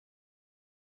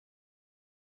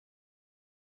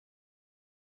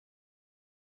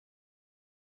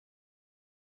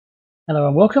Hello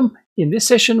and welcome. In this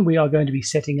session, we are going to be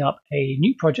setting up a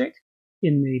new project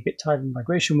in the BitTitan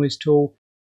MigrationWiz tool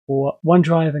for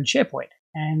OneDrive and SharePoint,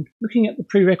 and looking at the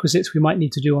prerequisites we might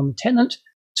need to do on the tenant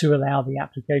to allow the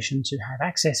application to have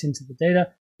access into the data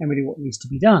and really what needs to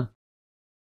be done.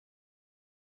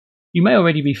 You may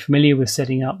already be familiar with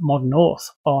setting up modern auth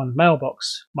on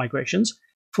mailbox migrations.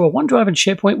 For OneDrive and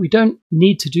SharePoint, we don't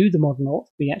need to do the modern auth.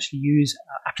 We actually use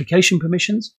application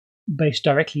permissions based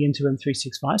directly into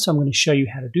M365, so I'm going to show you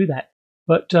how to do that.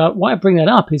 But why I bring that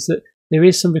up is that there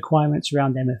is some requirements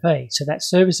around MFA. So that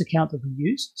service account that we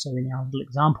use, so in our little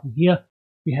example here,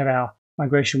 we have our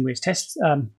MigrationWiz test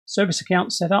service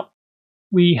account set up.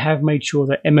 We have made sure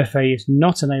that MFA is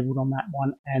not enabled on that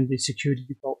one and the security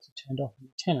defaults are turned off in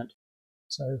the tenant.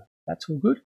 So that's all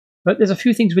good. But there's a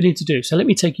few things we need to do. So let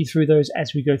me take you through those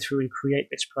as we go through and create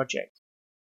this project.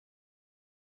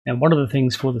 And one of the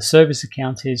things for the service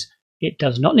account is it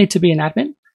does not need to be an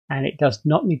admin, and it does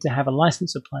not need to have a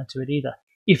license applied to it either.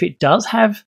 If it does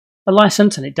have a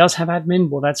license and it does have admin,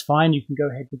 well, that's fine. You can go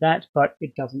ahead with that, but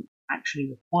it doesn't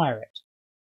actually require it.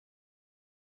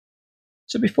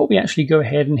 So before we actually go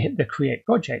ahead and hit the create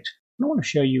project, what I want to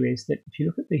show you is that if you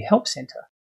look at the help center,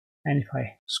 and if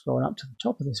I scroll up to the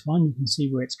top of this one, you can see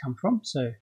where it's come from.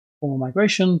 So formal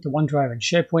migration, the OneDrive and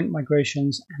SharePoint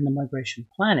migrations, and the migration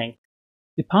planning.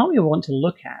 The part we want to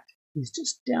look at is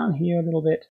just down here a little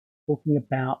bit, talking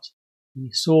about the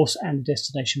source and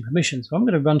destination permissions. So I'm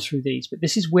going to run through these, but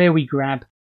this is where we grab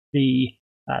the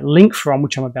link from,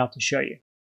 which I'm about to show you.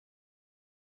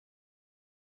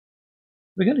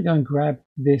 We're going to go and grab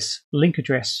this link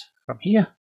address from here,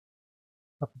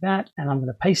 copy that, and I'm going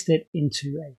to paste it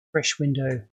into a fresh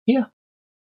window here,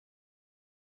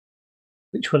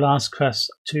 which will ask us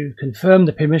to confirm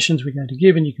the permissions we're going to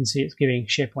give, and you can see it's giving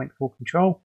SharePoint full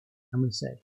control, and we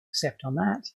say accept on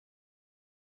that,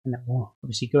 and that will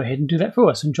obviously go ahead and do that for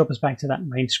us and drop us back to that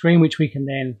main screen, which we can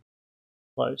then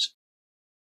close.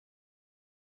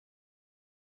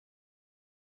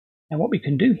 And what we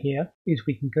can do here is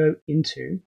we can go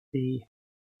into the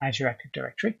Azure Active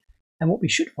Directory, and what we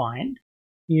should find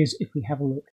is if we have a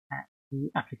look at the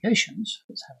applications,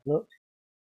 let's have a look.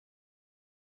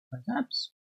 Those apps,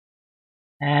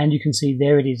 and you can see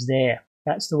there it is there.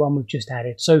 That's the one we've just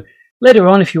added. So later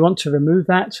on, if you want to remove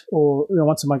that, or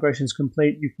once the migration is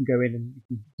complete, you can go in and you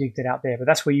can dig that out there. But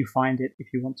that's where you find it if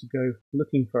you want to go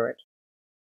looking for it.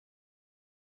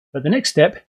 But the next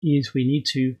step is we need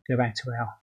to go back to our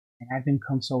admin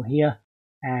console here,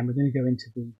 and we're going to go into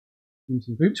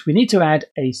the groups. We need to add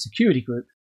a security group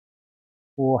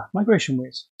for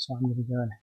MigrationWiz. So I'm going to go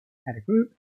and add a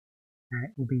group, and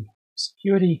it will be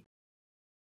security,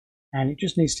 and it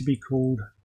just needs to be called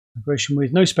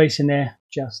MigrationWiz, no space in there,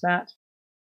 just that.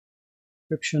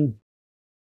 Description,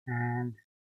 and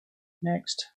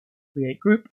next, create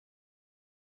group,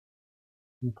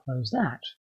 and close that.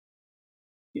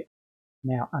 Yeah.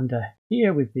 Now under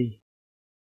here with the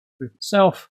group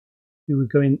itself, we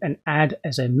would go in and add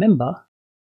as a member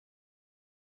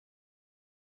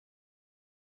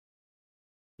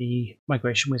the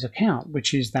MigrationWiz account,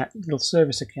 which is that little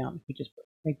service account. If we just put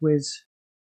MigWiz,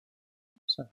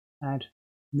 so add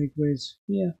MigWiz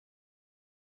here.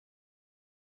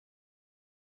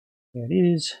 There it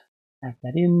is. Add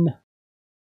that in.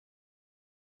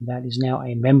 That is now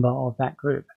a member of that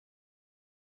group.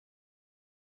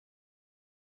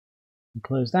 And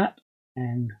close that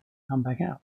and come back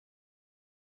out.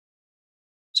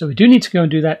 So we do need to go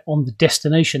and do that on the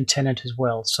destination tenant as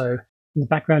well. So in the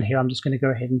background here, I'm just going to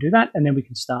go ahead and do that, and then we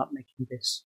can start making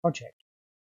this project.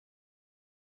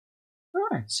 All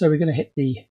right, so we're going to hit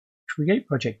the create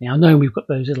project now, knowing we've got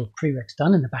those little prereqs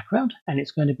done in the background, and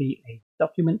it's going to be a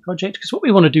document project, because what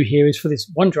we want to do here is for this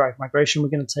OneDrive migration, we're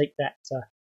going to take that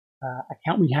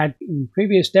account we had in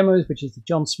previous demos, which is the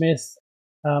John Smith.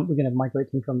 We're going to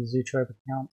migrate them from the Zootrope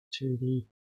account to the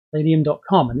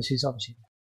Palladium.com, and this is obviously the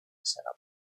setup.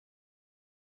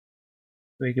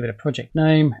 We give it a project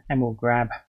name, and we'll grab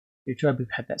Zootrope. We've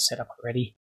had that set up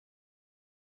already.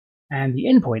 And the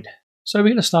endpoint. So we're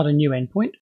going to start a new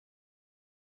endpoint,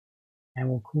 and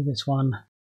we'll call this one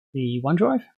the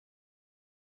OneDrive.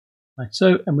 Like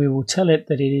so, and we will tell it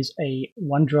that it is a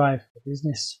OneDrive for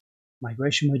business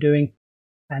migration we're doing,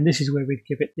 and this is where we'd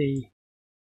give it the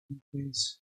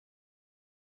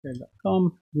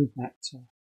 .com with that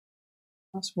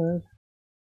password.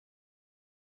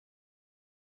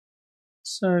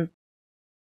 So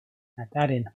add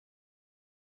that in.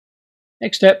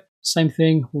 Next step, same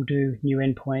thing, we'll do new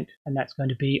endpoint, and that's going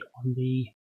to be on the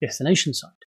destination side.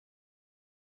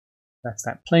 That's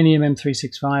that Palladium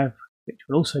M365, which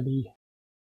will also be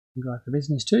OneDrive for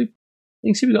Business too. You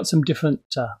can see we've got some different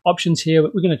options here,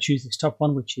 but we're going to choose this top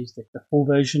one, which is the full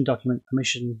version, document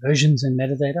permission, versions and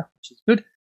metadata, which is good.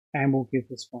 And we'll give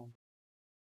this one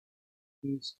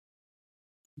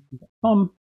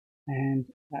use.com, and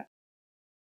that's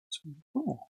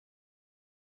 24.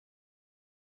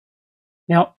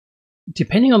 Now,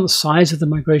 depending on the size of the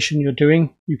migration you're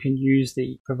doing, you can use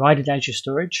the provided Azure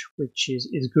storage, which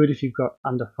is good if you've got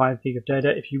under 5 gig of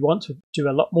data. If you want to do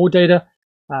a lot more data,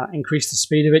 increase the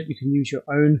speed of it, you can use your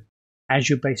own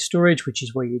Azure-based storage, which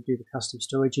is where you do the custom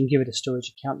storage, and give it a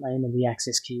storage account name and the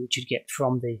access key, which you get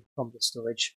from the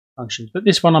storage functions. But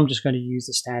this one, I'm just going to use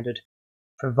the standard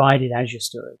provided Azure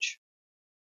storage.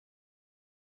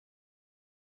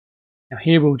 Now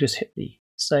here we'll just hit the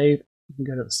save. You can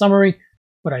go to the summary,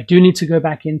 but I do need to go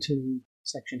back into the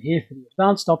section here for the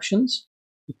advanced options,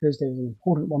 because there's an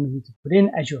important one we need to put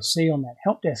in. As you'll see on that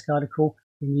help desk article,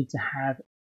 we need to have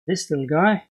this little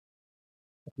guy,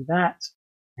 copy that,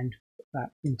 and put that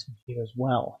into here as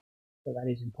well. So that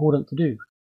is important to do.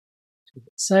 So we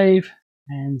hit save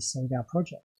and save our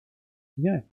project.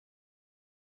 There we go.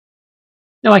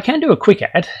 Now I can do a quick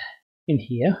add in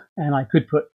here, and I could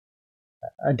put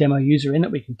a demo user in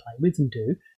that we can play with and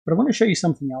do, but I want to show you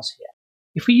something else here.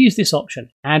 If we use this option,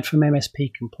 add from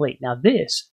MSP complete, now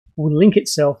this will link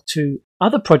itself to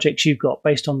other projects you've got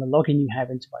based on the login you have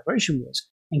into MigrationWiz,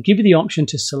 and give you the option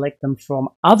to select them from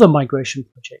other migration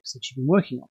projects that you've been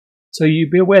working on. So you'd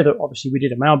be aware that obviously we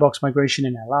did a mailbox migration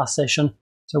in our last session.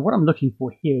 So what I'm looking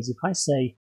for here is if I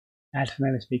say add from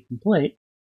MSP complete,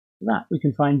 that we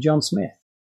can find John Smith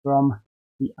from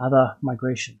the other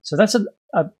migration. So that's a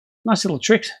nice little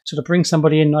trick to sort of bring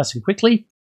somebody in nice and quickly,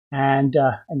 and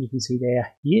you can see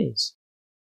there he is.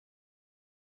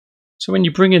 So when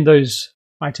you bring in those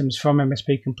items from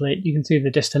MSP Complete, you can see the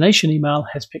destination email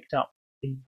has picked up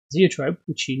the Zoetrope,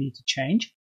 which you need to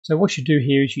change. So what you do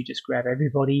here is you just grab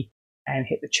everybody and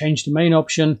hit the change domain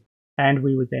option, and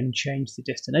we would then change the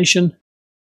destination.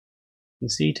 You can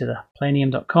see to the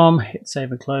planium.com, hit save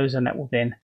and close, and that will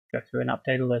then go through and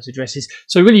update all those addresses.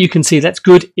 So really you can see that's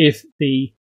good if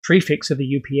the prefix of the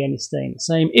UPN is staying the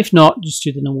same. If not, just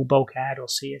do the normal bulk add or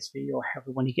CSV or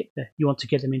however when you want to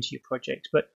get them into your project.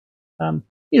 But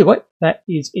either way, that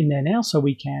is in there now, so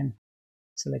we can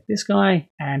select this guy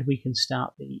and we can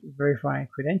start the verifying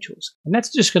credentials. And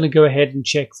that's just going to go ahead and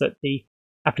check that the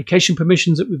application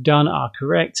permissions that we've done are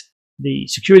correct, the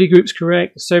security group's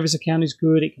correct, the service account is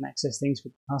good, it can access things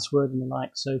with the password and the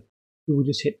like. So we will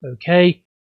just hit OK.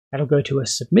 That'll go to a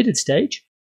submitted stage,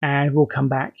 and we'll come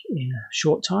back in a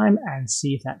short time and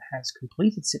see if that has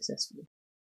completed successfully.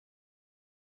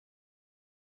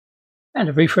 And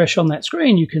a refresh on that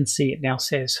screen, you can see it now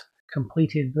says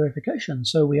completed verification.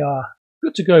 So we are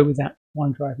good to go with that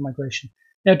OneDrive migration.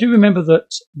 Now do remember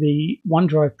that the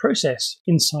OneDrive process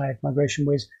inside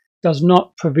MigrationWiz does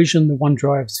not provision the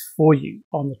OneDrives for you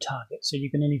on the target. So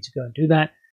you're going to need to go and do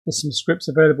that. There's some scripts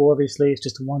available, obviously. It's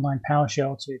just a one-line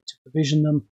PowerShell to provision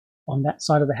them on that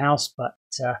side of the house, but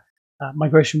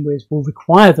MigrationWiz will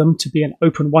require them to be an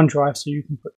open OneDrive so you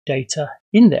can put data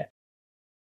in there.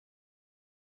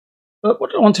 But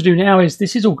what I want to do now is,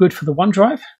 this is all good for the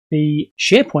OneDrive. The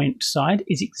SharePoint side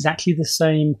is exactly the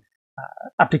same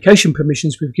application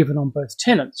permissions we've given on both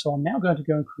tenants. So I'm now going to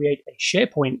go and create a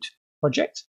SharePoint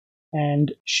project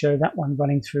and show that one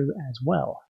running through as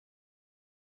well.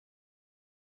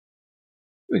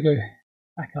 We go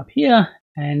back up here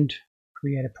and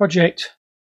create a project,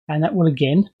 and that will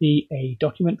again be a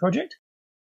document project.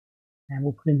 And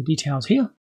we'll put in the details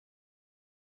here.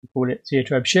 We'll call it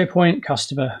Zoetrope SharePoint,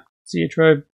 customer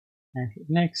Zoetrope, and hit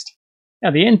next.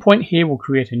 Now the endpoint here will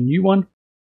create a new one,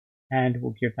 and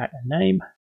we'll give that a name.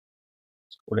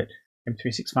 Let's call it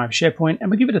M365 SharePoint, and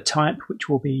we'll give it a type, which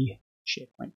will be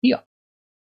SharePoint here.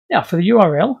 Now for the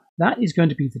URL, that is going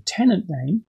to be the tenant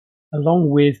name along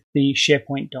with the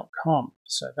SharePoint.com.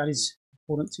 So that is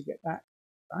important to get that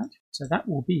right. So that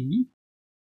will be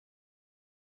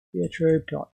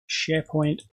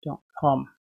Zoetrope.SharePoint.com.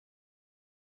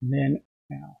 And then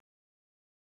our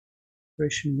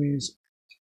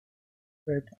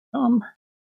MigrationWiz.com.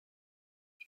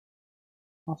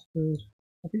 Password,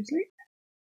 obviously.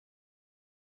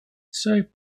 So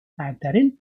add that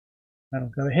in.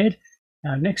 That'll go ahead.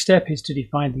 Our next step is to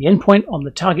define the endpoint on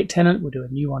the target tenant. We'll do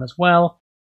a new one as well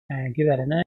and give that a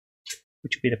name,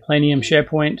 which will be the Planium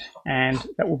SharePoint, and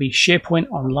that will be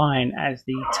SharePoint Online as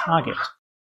the target.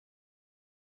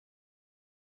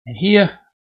 And here,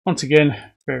 once again,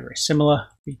 very, very similar.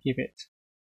 We give it,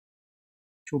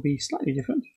 which will be slightly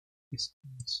different. This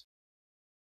is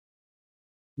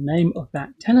the name of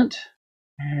that tenant,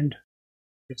 and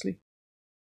obviously,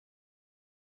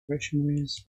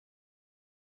 MigrationWiz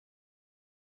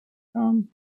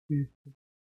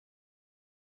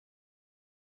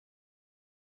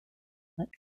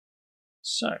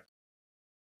So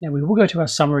now we will go to our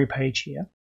summary page here,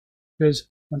 because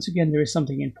once again there is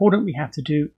something important we have to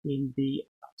do in the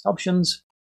options.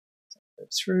 So go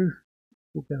through,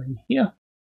 we'll go in here,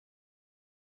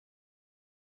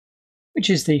 which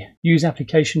is the use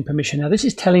application permission. Now this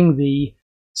is telling the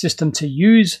system to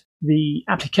use the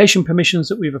application permissions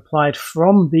that we've applied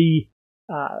from the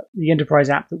enterprise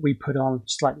app that we put on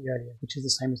slightly earlier, which is the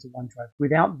same as the OneDrive.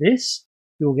 Without this,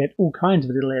 you'll get all kinds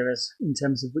of little errors in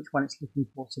terms of which one it's looking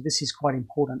for. So this is quite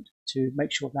important to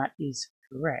make sure that is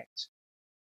correct.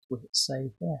 We'll hit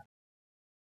save there.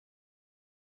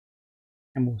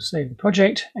 And we'll save the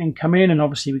project and come in, and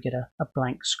obviously we get a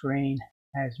blank screen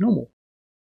as normal.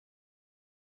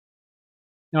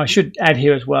 Now I should add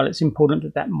here as well, it's important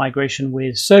that that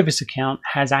MigrationWiz service account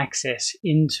has access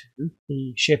into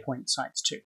the SharePoint sites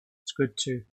too. It's good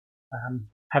to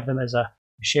have them as a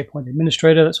SharePoint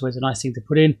administrator. That's always a nice thing to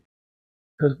put in,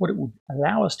 because what it will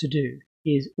allow us to do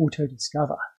is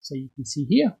auto-discover. So you can see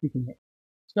here, we can hit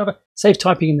discover, save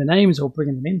typing in the names or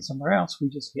bringing them in somewhere else. We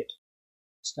just hit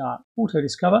start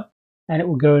auto-discover, and it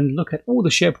will go and look at all the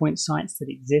SharePoint sites that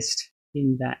exist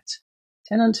in that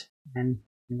tenant and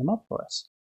bring them up for us.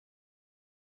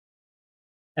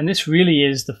 And this really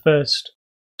is the first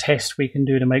test we can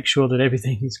do to make sure that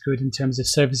everything is good in terms of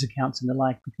service accounts and the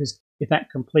like, because if that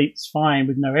completes fine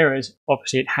with no errors,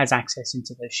 obviously it has access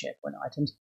into those SharePoint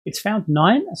items. It's found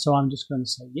 9, so I'm just going to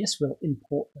say yes, we'll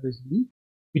import those in.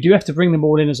 We do have to bring them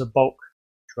all in as a bulk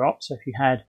drop, so if you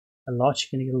had a lot,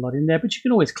 you're going to get a lot in there, but you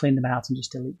can always clean them out and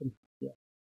just delete them here.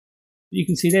 You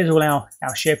can see there's all our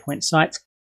SharePoint sites.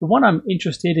 The one I'm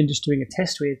interested in just doing a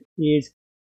test with is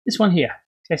this one here,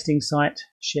 testing site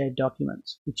shared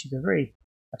documents, which is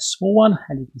a small one,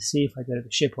 and you can see if I go to the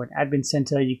SharePoint Admin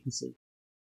Center, you can see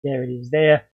there it is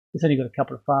there. It's only got a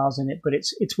couple of files in it, but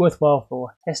it's worthwhile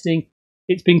for testing.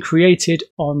 It's been created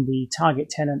on the target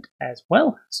tenant as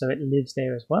well, so it lives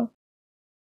there as well.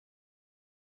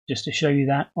 Just to show you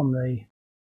that on the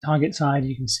target side,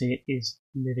 you can see it is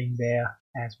living there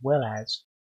as well as.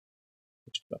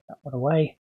 Just drop that one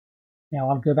away. Now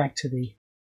I'll go back to the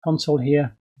console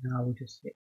here, and I will just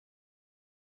hit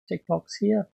tick box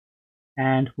here,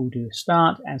 and we'll do a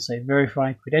start and say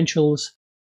verify credentials,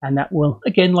 and that will,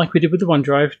 again, like we did with the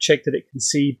OneDrive, check that it can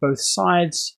see both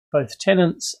sides, both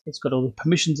tenants, it's got all the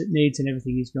permissions it needs, and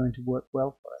everything is going to work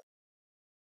well for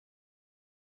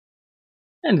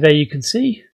it. And there you can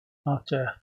see, after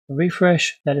a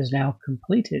refresh, that has now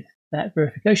completed that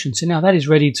verification. So now that is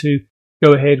ready to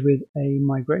go ahead with a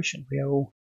migration. We are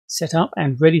all set up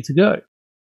and ready to go.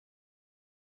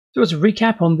 So as a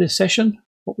recap on this session,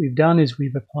 what we've done is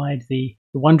we've applied the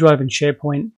OneDrive and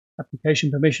SharePoint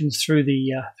application permissions through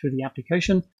the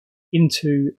application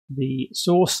into the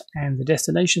source and the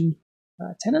destination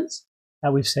tenants.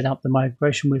 We've set up the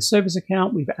MigrationWiz service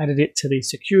account. We've added it to the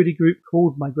security group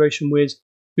called MigrationWiz.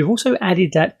 We've also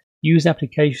added that use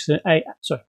application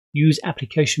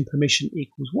permission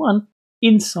equals 1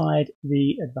 inside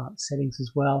the advanced settings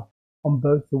as well on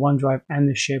both the OneDrive and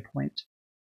the SharePoint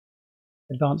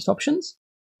advanced options.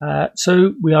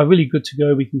 So we are really good to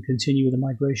go. We can continue with the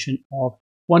migration of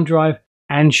OneDrive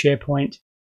and SharePoint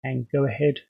and go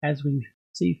ahead as we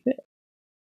see fit.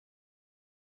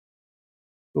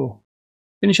 We'll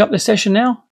finish up this session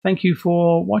now. Thank you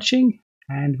for watching,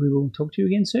 and we will talk to you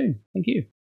again soon. Thank you.